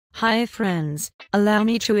Hi friends, allow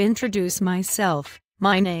me to introduce myself.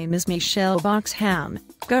 My name is Michelle Boxham.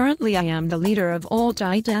 Currently I am the leader of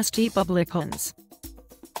Alt-Right Republicans.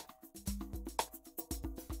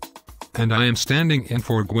 And I am standing in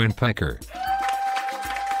for Gwen Pecker.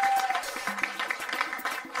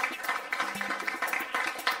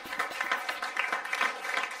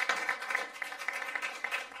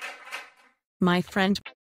 My friend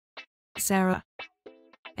Sarah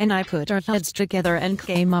and I put our heads together and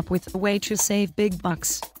came up with a way to save big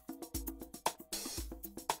bucks.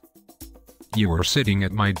 You are sitting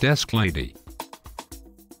at my desk, lady.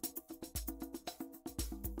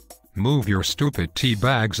 Move your stupid tea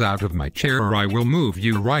bags out of my chair or I will move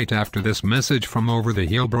you right after this message from over the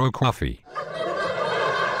hill, bro coffee.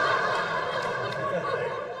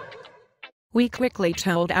 We quickly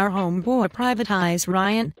told our homeboy privatize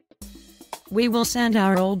Ryan. We will send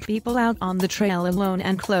our old people out on the trail alone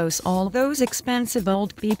and close all those expensive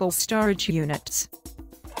old people storage units.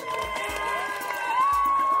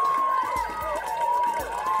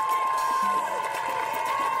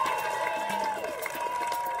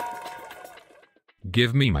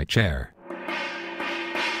 Give me my chair.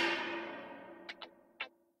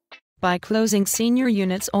 By closing senior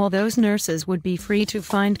units, all those nurses would be free to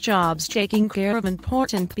find jobs taking care of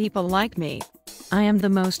important people like me. I am the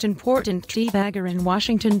most important teabagger in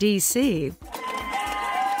Washington, D.C.